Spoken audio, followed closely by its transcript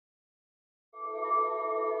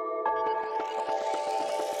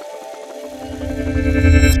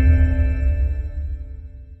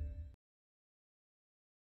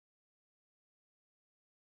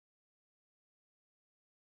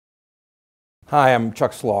Hi, I'm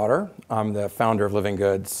Chuck Slaughter. I'm the founder of Living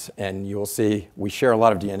Goods, and you will see we share a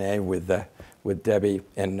lot of DNA with Debbie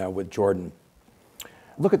and with Jordan.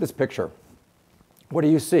 Look at this picture. What do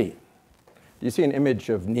you see? Do you see an image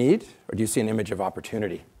of need, or do you see an image of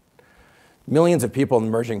opportunity? Millions of people in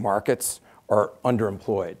emerging markets are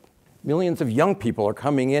underemployed. Millions of young people are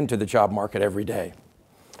coming into the job market every day.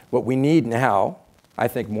 What we need now, I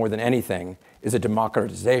think more than anything, is a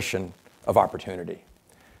democratization of opportunity.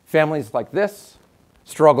 Families like this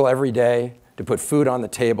struggle every day to put food on the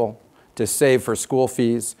table, to save for school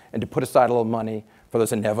fees, and to put aside a little money for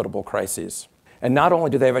those inevitable crises. And not only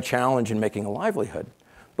do they have a challenge in making a livelihood,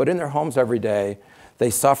 but in their homes every day, they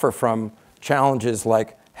suffer from challenges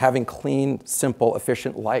like having clean, simple,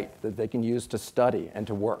 efficient light that they can use to study and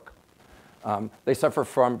to work. They suffer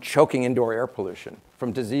from choking indoor air pollution,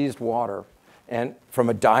 from diseased water, and from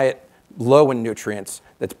a diet low in nutrients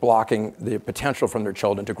that's blocking the potential from their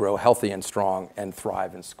children to grow healthy and strong and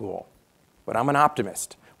thrive in school. But I'm an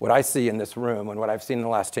optimist. What I see in this room and what I've seen in the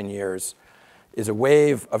last 10 years is a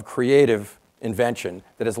wave of creative invention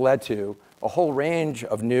that has led to a whole range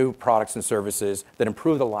of new products and services that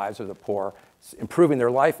improve the lives of the poor, improving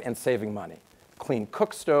their life and saving money. Clean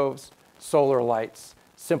cook stoves, solar lights,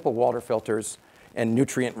 simple water filters, and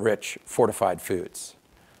nutrient-rich fortified foods.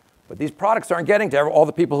 But these products aren't getting to all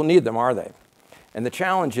the people who need them, are they? And the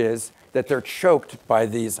challenge is that they're choked by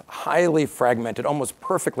these highly fragmented, almost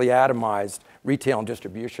perfectly atomized retail and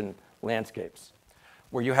distribution landscapes,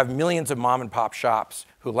 where you have millions of mom and pop shops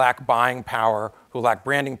who lack buying power, who lack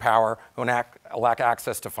branding power, who lack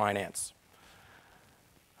access to finance.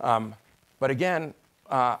 But again,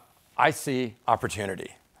 I see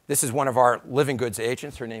opportunity. This is one of our Living Goods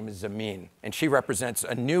agents. Her name is Zameen, and she represents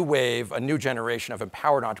a new wave, a new generation of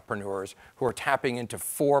empowered entrepreneurs who are tapping into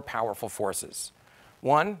 4 powerful forces.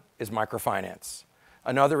 One is microfinance.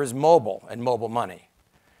 Another is mobile and mobile money.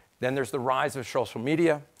 Then there's the rise of social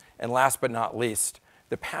media, and last but not least,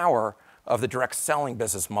 the power of the direct selling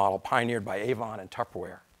business model pioneered by Avon and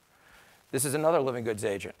Tupperware. This is another Living Goods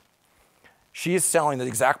agent. She is selling the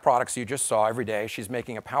exact products you just saw every day. She's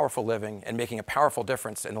making a powerful living and making a powerful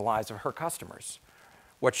difference in the lives of her customers.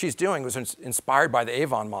 What she's doing was inspired by the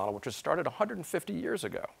Avon model, which was started 150 years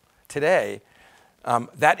ago. Today,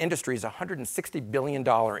 that industry is a $160 billion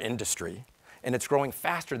industry, and it's growing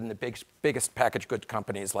faster than the biggest packaged goods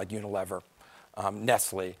companies like Unilever,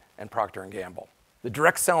 Nestle, and Procter & Gamble. The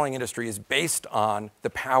direct selling industry is based on the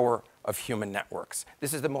power of human networks.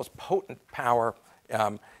 This is the most potent power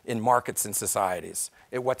in markets and societies.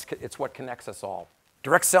 It's what connects us all.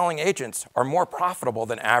 Direct selling agents are more profitable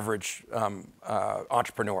than average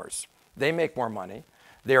entrepreneurs. They make more money.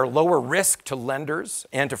 They are lower risk to lenders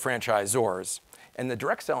and to franchisors. And the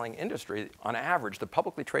direct selling industry, on average, the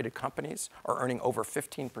publicly traded companies are earning over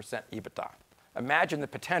 15% EBITDA. Imagine the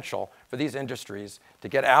potential for these industries to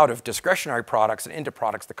get out of discretionary products and into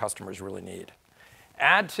products the customers really need.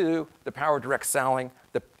 Add to the power of direct selling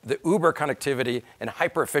the uber connectivity and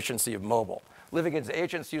hyper efficiency of mobile. Living Goods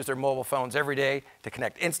agents use their mobile phones every day to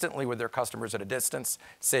connect instantly with their customers at a distance,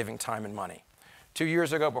 saving time and money. 2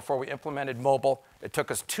 years ago, before we implemented mobile, it took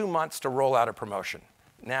us 2 months to roll out a promotion.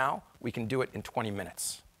 Now, we can do it in 20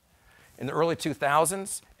 minutes. In the early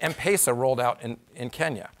 2000s, M-Pesa rolled out in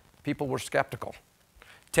Kenya. People were skeptical.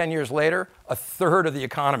 10 years later, a third of the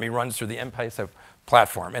economy runs through the M-Pesa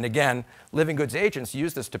platform. And again, Living Goods agents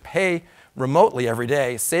use this to pay remotely every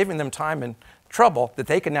day, saving them time and trouble that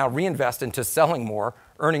they can now reinvest into selling more,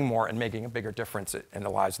 earning more, and making a bigger difference in the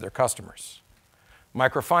lives of their customers.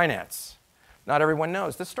 Microfinance. Not everyone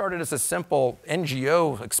knows. This started as a simple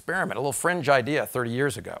NGO experiment, a little fringe idea 30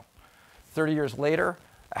 years ago. 30 years later,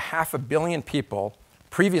 500 million people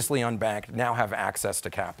previously unbanked now have access to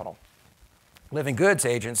capital. Living Goods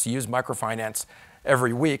agents use microfinance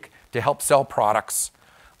every week to help sell products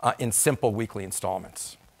in simple weekly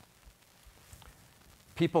installments.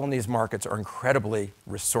 People in these markets are incredibly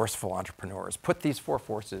resourceful entrepreneurs. Put these 4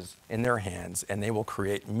 forces in their hands, and they will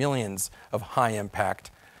create millions of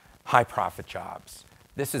high-impact, high-profit jobs.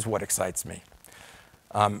 This is what excites me.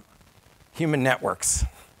 Human networks.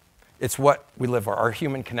 It's what we live for, our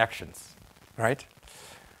human connections, right?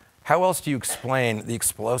 How else do you explain the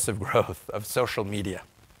explosive growth of social media?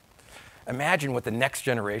 Imagine what the next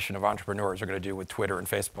generation of entrepreneurs are going to do with Twitter and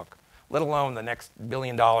Facebook, let alone the next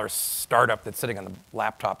billion-dollar startup that's sitting on the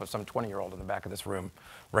laptop of some 20-year-old in the back of this room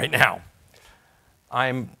right now.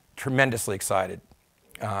 I'm tremendously excited.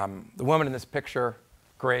 The woman in this picture,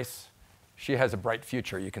 Grace, she has a bright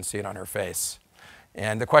future. You can see it on her face.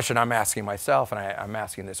 And the question I'm asking myself, and I'm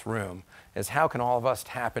asking this room, is how can all of us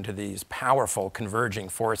tap into these powerful converging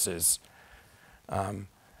forces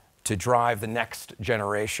to drive the next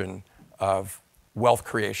generation of wealth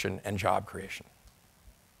creation and job creation?